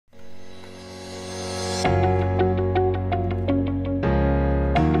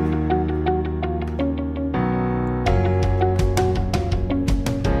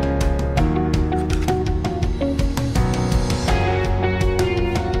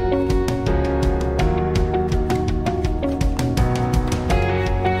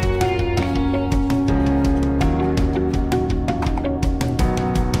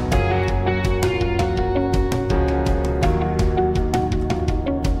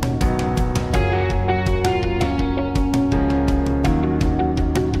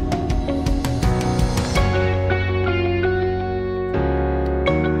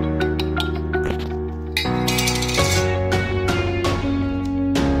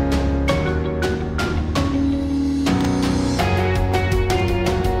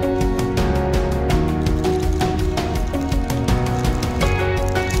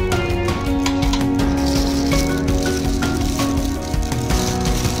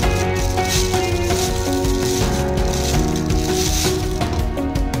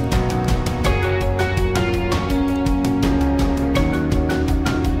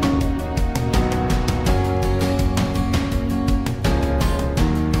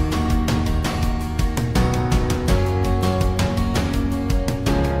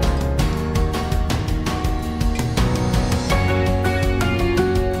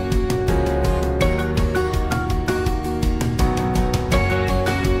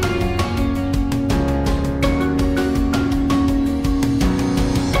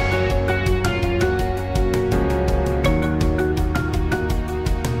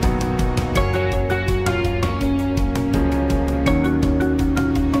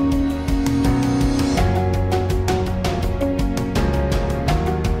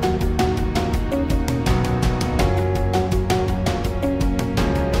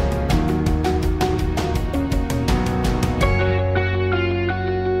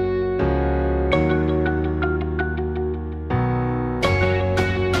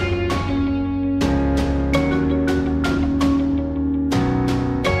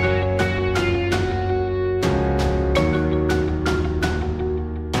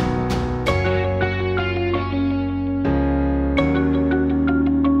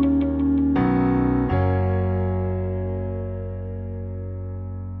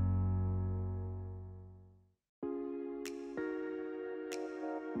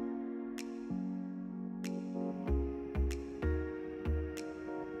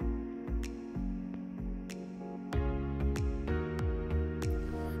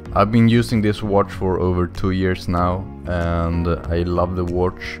I've been using this watch for over 2 years now, and I love the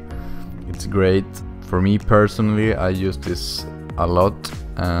watch. It's great. For me personally, I use this a lot,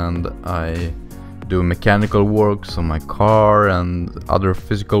 and I do mechanical works on my car and other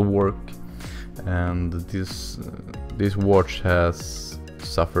physical work, and this watch has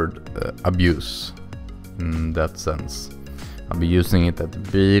suffered abuse in that sense. I'll be using it at the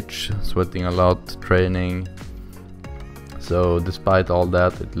beach, sweating a lot, training. So despite all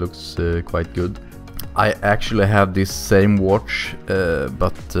that, it looks quite good. I actually have this same watch,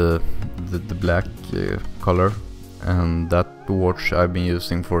 but the black color, and that watch I've been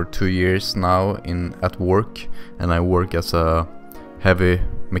using for 2 years now at work, and I work as a heavy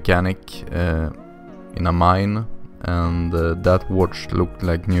mechanic in a mine, and that watch looked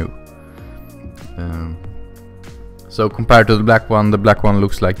like new. So compared to the black one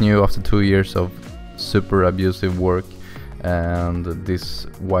looks like new after 2 years of super abusive work, and this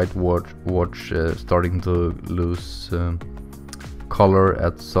white watch starting to lose color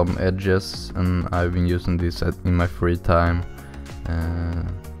at some edges, and I've been using this in my free time,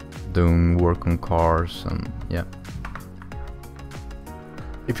 doing work on cars, and yeah.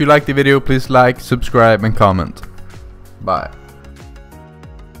 If you liked the video, please like, subscribe and comment. Bye.